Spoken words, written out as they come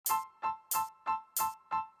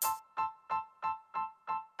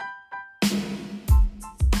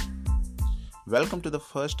Welcome to the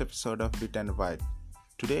first episode of Bit and Byte.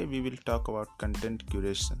 Today we will talk about content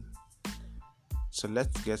curation. So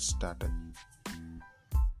let's get started.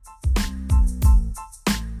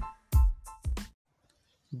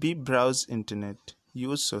 We browse internet,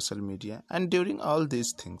 use social media, and during all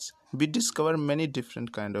these things, we discover many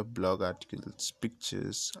different kind of blog articles,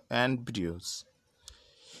 pictures, and videos.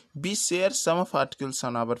 We share some of articles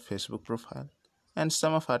on our Facebook profile and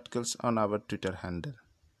some of articles on our Twitter handle.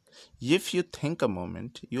 If you think a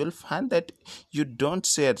moment, you will find that you don't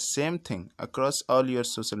share same thing across all your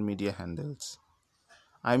social media handles.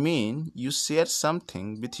 I mean, you share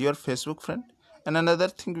something with your Facebook friend and another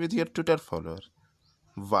thing with your Twitter follower.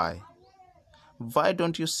 Why? Why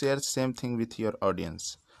don't you share same thing with your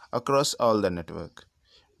audience across all the network?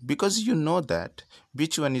 Because you know that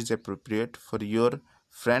which one is appropriate for your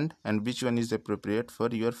friend and which one is appropriate for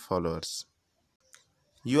your followers.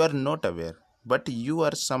 You are not aware, but you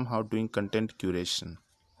are somehow doing content curation.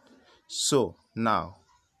 So, now,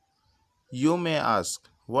 you may ask,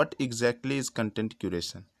 what exactly is content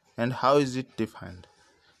curation and how is it defined?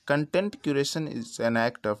 Content curation is an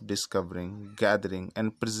act of discovering, gathering,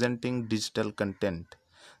 and presenting digital content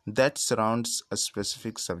that surrounds a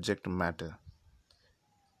specific subject matter.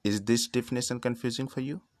 Is this definition confusing for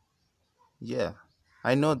you? Yeah,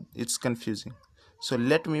 I know it's confusing. So,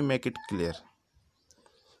 let me make it clear.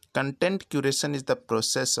 Content curation is the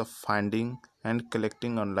process of finding and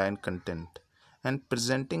collecting online content and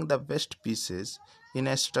presenting the best pieces in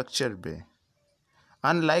a structured way.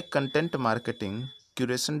 Unlike content marketing,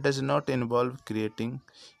 curation does not involve creating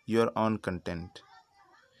your own content.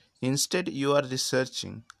 Instead, you are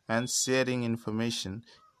researching and sharing information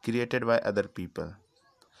created by other people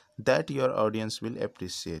that your audience will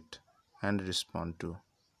appreciate and respond to.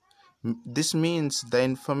 This means the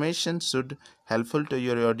information should helpful to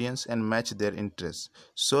your audience and match their interests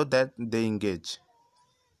so that they engage.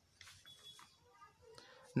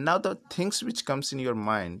 Now the things which comes in your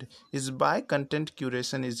mind is why content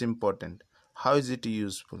curation is important. How is it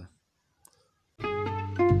useful?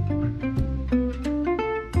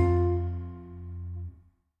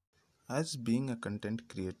 As being a content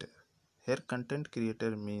creator, here content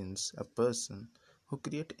creator means a person who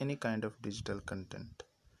create any kind of digital content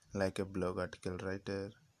like a blog article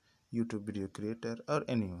writer, YouTube video creator or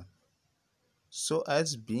anyone. So,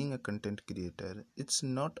 as being a content creator, it's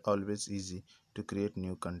not always easy to create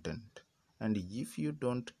new content. And if you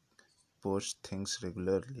don't post things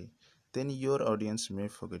regularly, then your audience may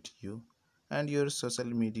forget you and your social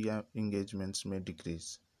media engagements may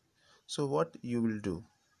decrease. So, what you will do?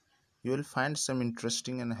 You will find some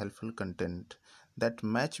interesting and helpful content that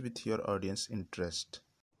match with your audience interest.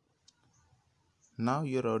 Now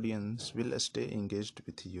your audience will stay engaged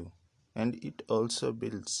with you, and it also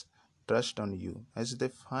builds trust on you as they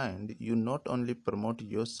find you not only promote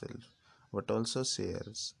yourself but also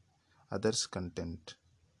shares others' content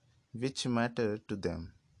which matter to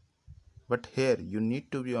them. But here you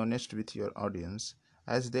need to be honest with your audience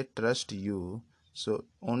as they trust you, so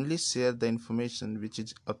only share the information which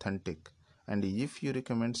is authentic, and if you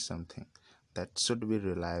recommend something, that should be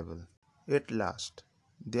reliable. At last,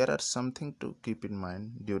 there are something to keep in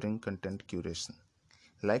mind during content curation,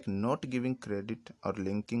 like not giving credit or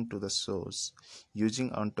linking to the source.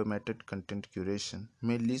 Using automated content curation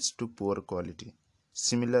may lead to poor quality.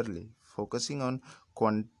 Similarly, focusing on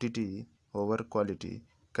quantity over quality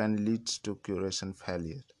can lead to curation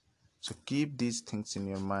failure. So keep these things in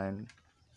your mind